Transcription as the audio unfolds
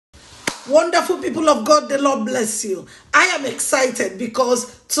Wonderful people of God, the Lord bless you. I am excited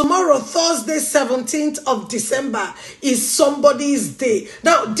because tomorrow, Thursday, 17th of December, is somebody's day.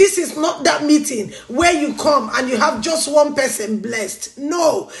 Now, this is not that meeting where you come and you have just one person blessed.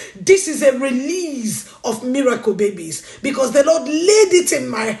 No, this is a release of miracle babies because the Lord laid it in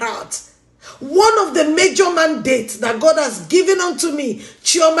my heart. One of the major mandates that God has given unto me,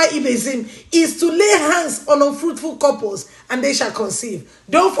 Chioma Ibezim, is to lay hands on unfruitful couples and they shall conceive.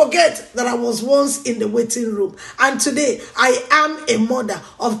 Don't forget that I was once in the waiting room and today I am a mother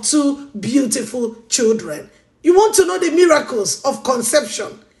of 2 beautiful children. You want to know the miracles of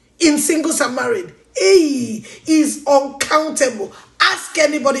conception in singles and married? Is uncountable. Ask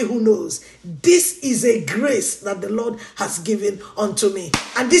anybody who knows. This is a grace that the Lord has given unto me.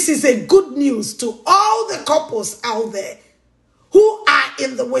 And this is a good news to all the couples out there who are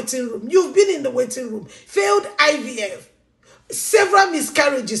in the waiting room. You've been in the waiting room. Failed IVF. Several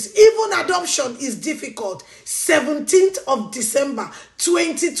miscarriages. Even adoption is difficult. 17th of December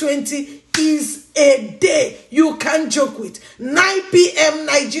 2020 is a day you can't joke with. 9 p.m.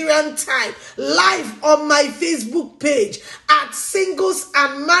 Nigerian time, live on my Facebook page at Singles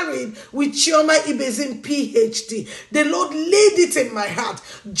and Married with Chioma Ibezim, Ph.D. The Lord laid it in my heart,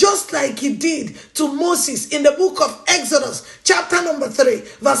 just like he did to Moses in the book of Exodus, chapter number 3,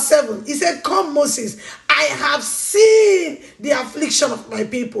 verse 7. He said, "Come, Moses, I have seen the affliction of my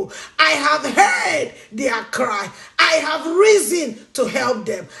people. I have heard their cry. I have risen to help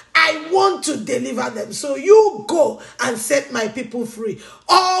them. I want to deliver them. So you go and set my people free."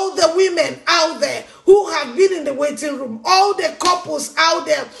 All the women out there who have been in the waiting room, all the couples out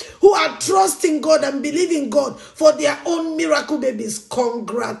there who are trusting God and believing God for their own miracle babies,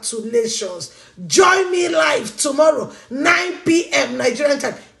 congratulations. Join me live tomorrow, 9 p.m. Nigerian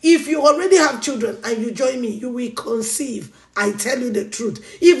time. If you already have children and you join me, you will conceive. I tell you the truth.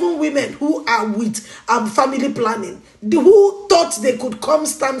 Even women who are with family planning, who thought they could come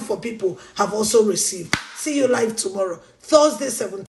stand for people, have also received. See you live tomorrow, Thursday, 17th.